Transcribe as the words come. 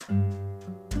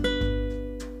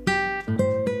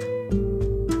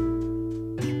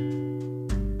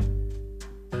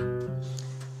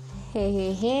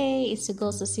Hey, it's your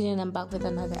girl Cecilia and I'm back with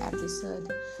another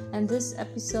episode. And this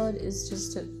episode is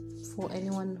just for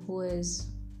anyone who is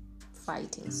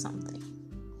fighting something,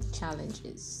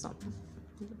 challenges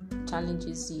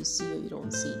you see or you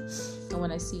don't see. And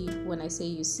when I say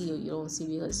you see or you don't see,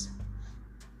 because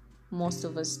most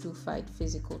of us do fight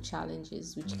physical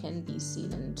challenges which can be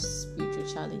seen, and spiritual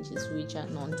challenges which are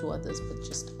known to others but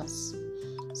just us.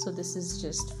 So this is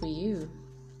just for you,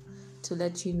 to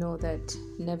let you know that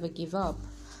never give up.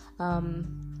 From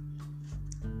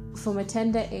a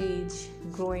tender age,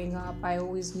 growing up, I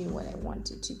always knew what I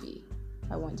wanted to be.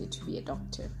 I wanted to be a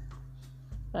doctor.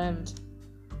 And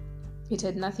it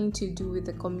had nothing to do with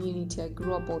the community I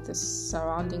grew up or the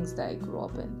surroundings that I grew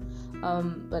up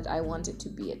in. But I wanted to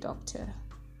be a doctor.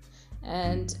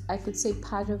 And I could say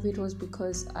part of it was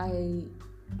because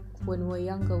when we were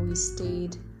younger, we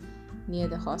stayed near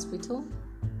the hospital,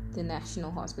 the national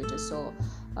hospital, so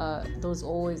there was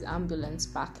always ambulance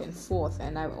back and forth,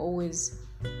 and I always,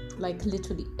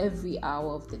 literally every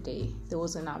hour of the day there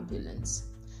was an ambulance,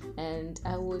 and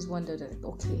I always wondered,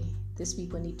 okay, these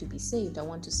people need to be saved, I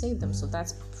want to save them. So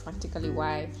that's practically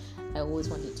why I always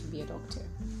wanted to be a doctor,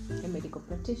 a medical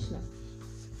practitioner.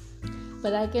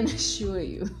 But I can assure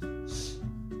you,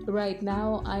 right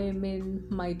now I am in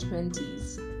my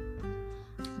 20s.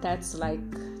 That's like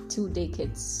 2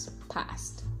 decades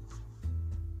past.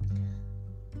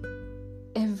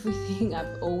 Everything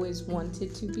I've always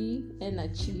wanted to be and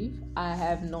achieve, I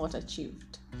have not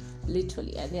achieved.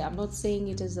 Literally. And I'm not saying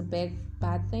it is a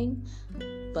bad thing,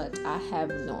 but I have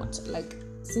not.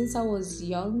 Since I was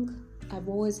young, I've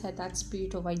always had that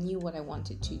spirit of I knew what I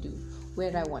wanted to do,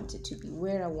 where I wanted to be,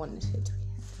 where I wanted to be.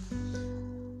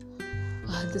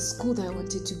 The school that I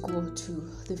wanted to go to,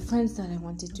 the friends that I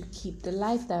wanted to keep, the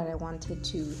life that I wanted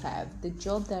to have, the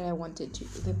job that I wanted to,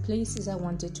 the places I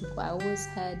wanted to go. I always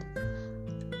had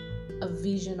a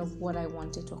vision of what I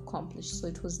wanted to accomplish. So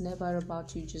it was never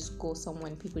about you just go somewhere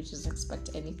and people just expect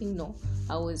anything. No,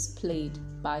 I always played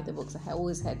by the books. I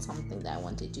always had something that I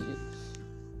wanted to do,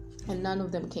 and none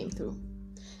of them came through.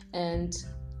 And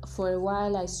for a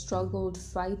while I struggled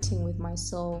fighting with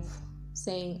myself,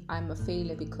 saying I'm a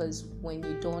failure, because when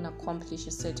you don't accomplish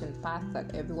a certain path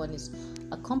that everyone is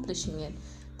accomplishing it,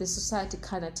 the society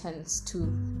kind of tends to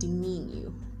demean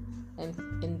you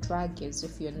and drag you as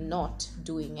if you're not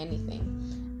doing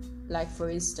anything. Like, for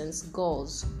instance,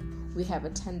 girls, we have a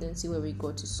tendency where we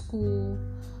go to school,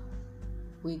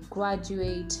 we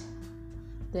graduate,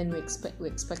 then we're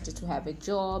expected to have a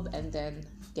job and then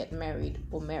get married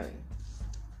or marry.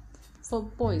 For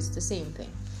boys, the same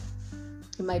thing.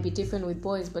 It might be different with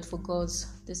boys, but for girls,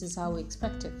 this is how we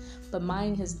expect it. But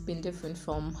mine has been different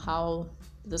from how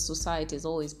the society has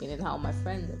always been and how my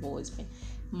friends have always been.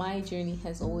 My journey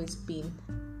has always been,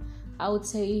 I would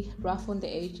say, rough on the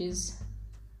edges,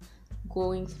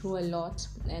 going through a lot.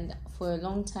 And for a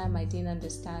long time, I didn't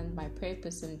understand my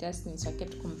purpose and destiny. So I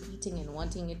kept competing and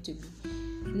wanting it to be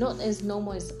not as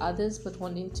normal as others, but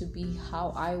wanting to be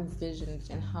how I visioned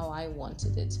and how I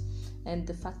wanted it. And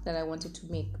the fact that I wanted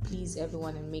to please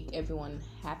everyone and make everyone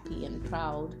happy and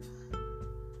proud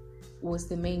was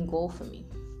the main goal for me.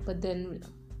 But then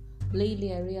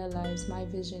lately I realized my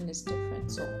vision is different,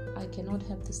 so I cannot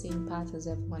have the same path as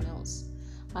everyone else.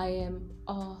 I'm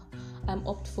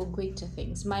opt for greater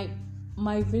things.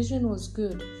 My vision was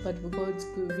good, but God's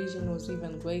vision was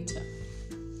even greater.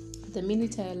 The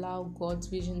minute I allow God's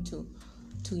vision to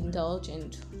indulge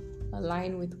and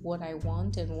align with what I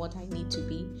want and what I need to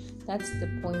be, that's the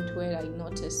point where I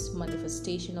notice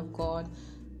manifestation of God.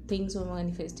 Things were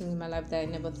manifesting in my life that I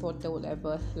never thought they would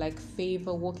ever, like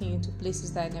favor, walking into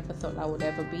places that I never thought I would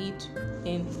ever be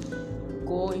in,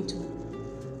 going to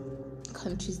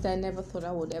countries that I never thought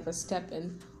I would ever step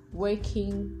in,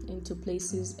 working into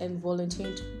places and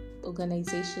volunteering to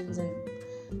organizations and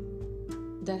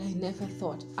that I never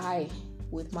thought I,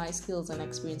 with my skills and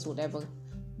experience, would ever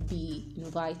be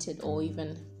invited or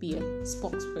even be a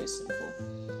spokesperson for.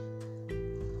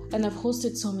 And I've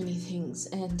hosted so many things,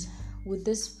 and with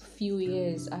this few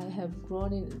years I have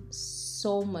grown in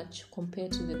so much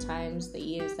compared to the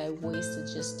years I wasted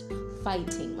just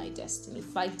fighting my destiny,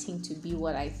 fighting to be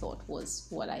what I thought was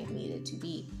what I needed to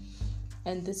be.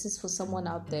 And this is for someone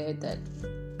out there that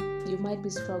you might be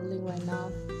struggling right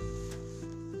now.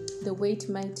 The wait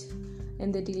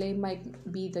and the delay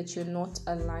might be that you're not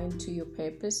aligned to your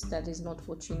purpose. That is not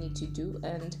what you need to do,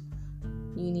 and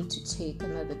you need to take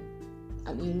another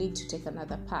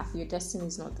path. Your destiny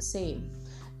is not the same.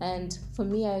 And for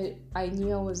me, I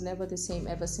knew I was never the same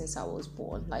ever since I was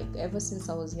born. Ever since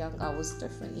I was young, I was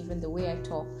different. Even the way I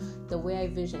talk, the way I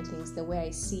vision things, the way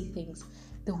I see things,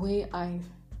 the way I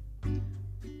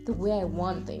the way I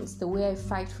want things, the way I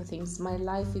fight for things. My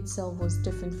life itself was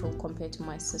different from compared to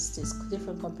my sisters,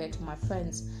 different compared to my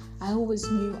friends. I always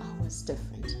knew I was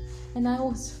different, and I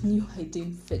always knew I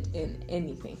didn't fit in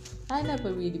anything. I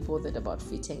never really bothered about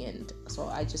fitting in, so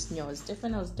I just knew I was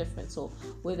different. So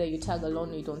whether you tag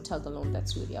along or you don't tag along,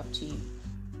 that's really up to you.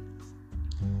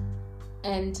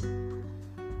 And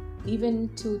even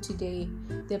to today,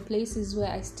 there are places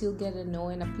where I still get a no,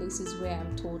 and there are places where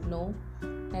I'm told no,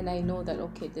 and I know that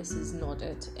okay, this is not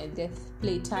it. And there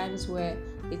are times where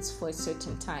it's for a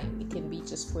certain time. It can be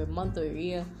just for a month or a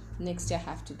year. Next year I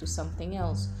have to do something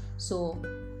else. So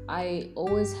I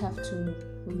always have to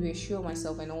reassure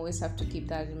myself and always have to keep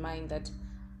that in mind, that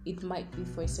it might be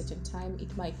for a certain time,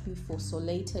 it might be for so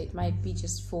later, it might be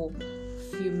just for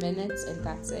a few minutes, and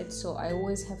that's it. So I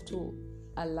always have to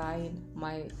align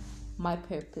my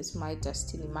purpose, my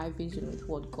destiny, my vision with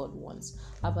what God wants.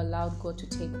 I've allowed God to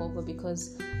take over,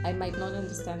 because I might not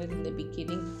understand it in the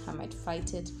beginning. I might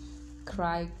fight it,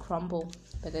 cry, crumble,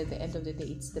 but at the end of the day,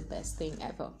 it's the best thing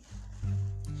ever.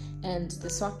 And the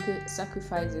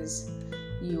sacrifices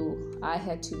I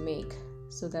had to make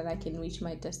so that I can reach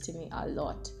my destiny a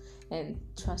lot. And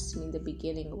trust me, in the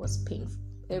beginning it was painful.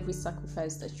 Every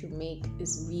sacrifice that you make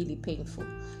is really painful.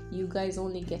 You guys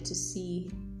only get to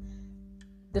see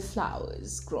the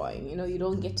flowers growing. You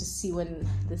don't get to see when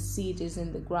the seed is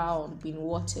in the ground being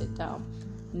watered down.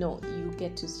 No, you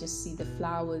get to just see the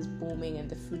flowers blooming and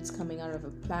the fruits coming out of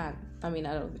out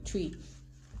of a tree.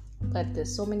 But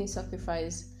there's so many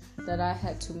sacrifices that I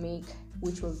had to make,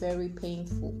 which were very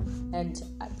painful. And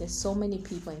there's so many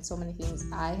people and so many things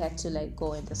I had to let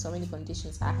go, and there's so many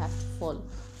conditions I have to follow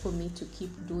for me to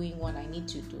keep doing what I need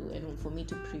to do, and for me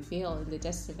to prevail in the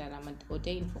destiny that I'm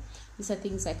ordained for. These are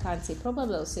things I can't say.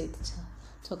 Probably I'll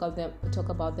talk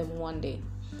about them one day.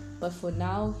 But for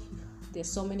now, there's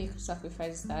so many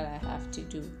sacrifices that I have to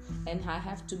do, and I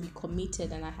have to be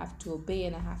committed, and I have to obey,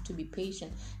 and I have to be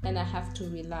patient, and I have to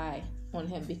rely on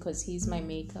Him, because He's my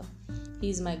maker.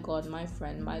 He's my God, my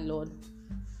friend, my Lord,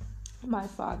 my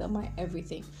Father, my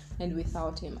everything. And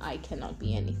without Him, I cannot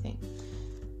be anything.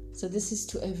 So this is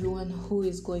to everyone who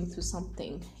is going through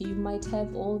something. You might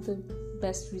have all the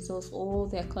best results, all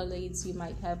the accolades, you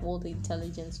might have all the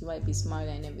intelligence, you might be smart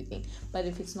and everything. But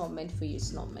if it's not meant for you,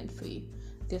 it's not meant for you.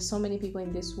 There's so many people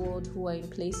in this world who are in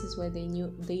places where they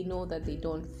know that they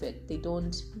don't fit, they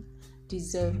don't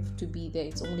deserve to be there.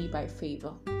 It's only by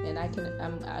favor, and I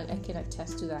can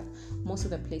attest to that. Most of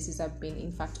the places I've been,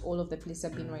 in fact all of the places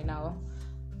I've been right now,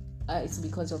 it's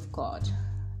because of God.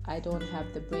 I don't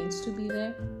have the brains to be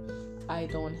there, I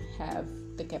don't have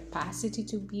the capacity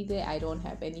to be there, I don't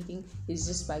have anything. It's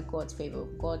just by God's favor.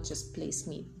 God just placed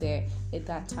me there at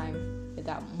that time, at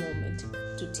that moment,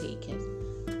 to take it.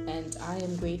 And I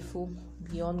am grateful,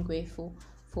 beyond grateful,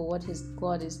 for what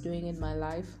God is doing in my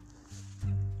life.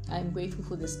 I'm grateful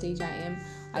for the stage I am.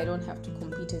 I don't have to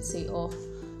compete and say, oh,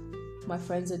 my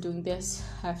friends are doing this,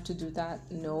 I have to do that.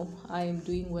 No, I am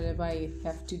doing whatever I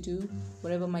have to do,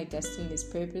 whatever my destiny is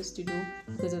purpose to do,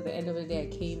 because at the end of the day,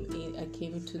 I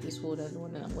came to this world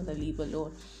alone, and I'm going to leave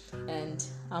alone, and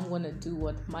I'm going to do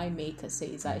what my maker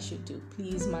says I should do.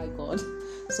 Please, my God.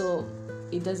 So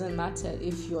it doesn't matter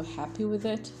if you're happy with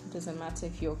it. It doesn't matter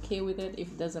if you're okay with it.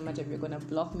 It doesn't matter if you're going to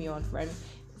block me on friend.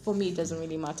 For me, it doesn't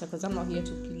really matter, because I'm not here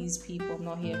to please people. I'm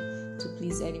not here to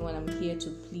please anyone. I'm here to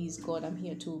please God. I'm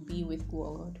here to be with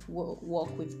God,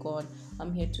 walk with God.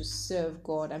 I'm here to serve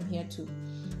God. I'm here to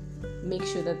make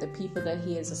sure that the people that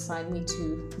He has assigned me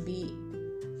to be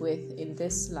with in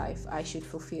this life, I should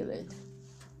fulfill it.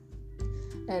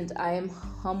 And I am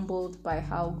humbled by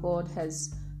how God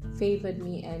has favored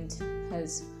me and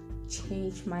has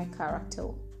changed my character.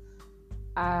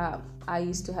 I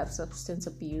used to have substance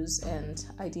abuse, and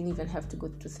I didn't even have to go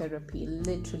to therapy.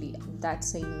 Literally that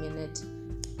same minute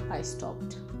I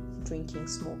stopped drinking,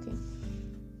 smoking,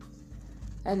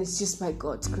 and it's just by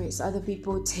God's grace. Other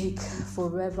people take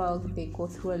forever, they go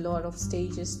through a lot of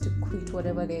stages to quit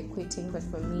whatever they're quitting, but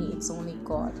for me, it's only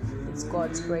God. It's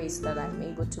God's grace that I'm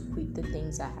able to quit the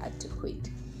things I had to quit.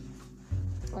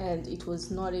 And it was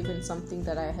not even something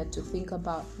that I had to think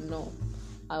about. No,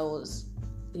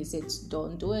 he said,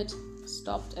 don't do it,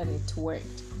 stopped, and it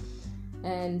worked.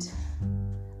 And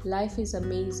life is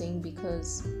amazing,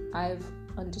 because I've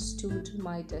understood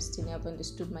my destiny, I've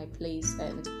understood my place,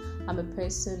 and I'm a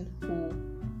person who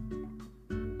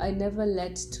I never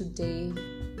let today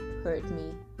hurt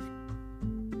me.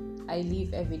 I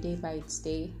live every day by its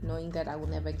day, knowing that I will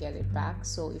never get it back.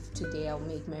 So if today I'll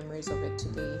make memories of it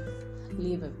today,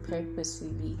 live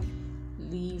purposely,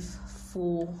 live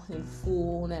in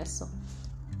fullness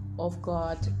of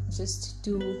God, just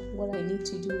do what I need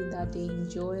to do in that day,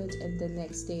 enjoy it, and the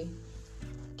next day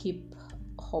keep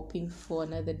hoping for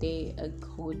another day, a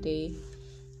good day.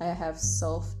 I have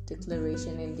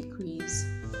self-declaration and decrees.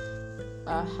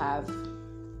 I have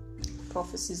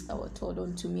prophecies that were told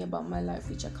unto me about my life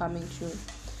which are coming true.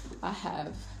 I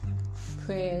have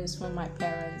prayers from my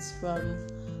parents, from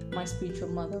my spiritual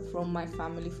mother, from my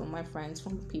family, from my friends,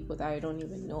 from people that I don't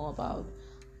even know about.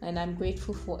 And I'm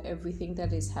grateful for everything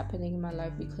that is happening in my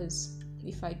life, because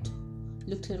if I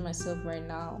looked at myself right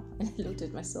now and I looked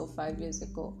at myself 5 years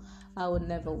ago, I would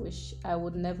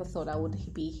never thought I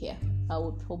would be here. I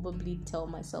would probably tell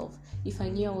myself, if I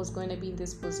knew I was going to be in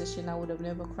this position, I would have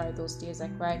never cried those tears I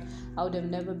cried. I would have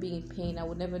never been in pain. I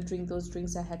would never drink those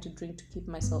drinks I had to drink to keep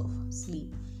myself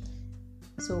asleep.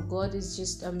 So God is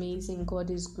just amazing. God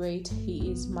is great. He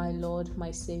is my Lord,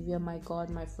 my Savior, my God,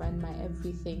 my friend, my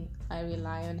everything. I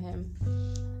rely on Him.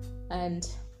 And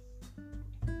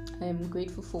I am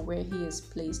grateful for where He has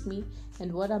placed me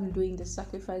and what I'm doing, the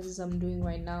sacrifices I'm doing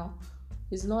right now.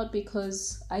 Is not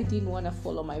because I didn't want to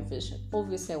follow my vision.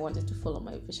 Obviously, I wanted to follow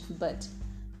my vision, but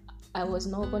I was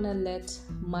not going to let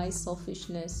my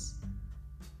selfishness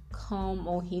come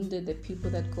or hinder the people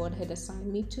that God had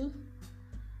assigned me to,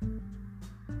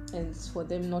 and for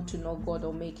them not to know God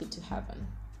or make it to heaven.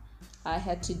 I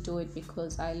had to do it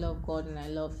because I love God and I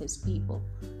love His people.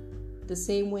 The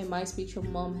same way my spiritual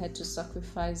mom had to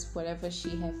sacrifice whatever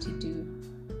she had to do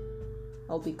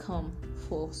or become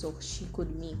so she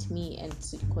could meet me and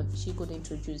she could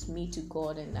introduce me to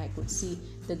God, and I could see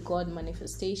the God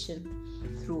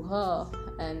manifestation through her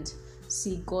and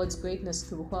see God's greatness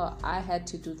through her. I had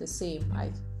to do the same.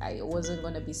 I wasn't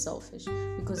going to be selfish,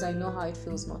 because I know how it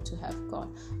feels not to have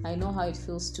God. I know how it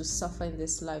feels to suffer in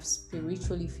this life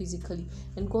spiritually, physically,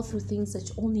 and go through things that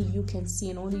only you can see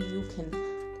and only you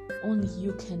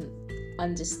can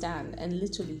understand, and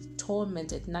literally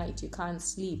torment at night. You can't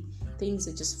sleep. Things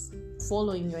are just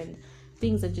following you and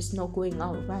things are just not going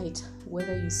out right.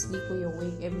 Whether you sleep or you're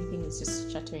awake, everything is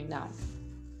just shattering down.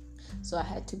 So I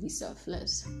had to be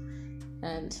selfless,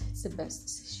 and it's the best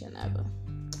decision ever.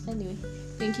 Anyway,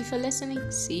 thank you for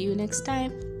listening. See you next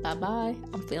time. Bye bye.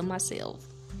 I'm feeling myself.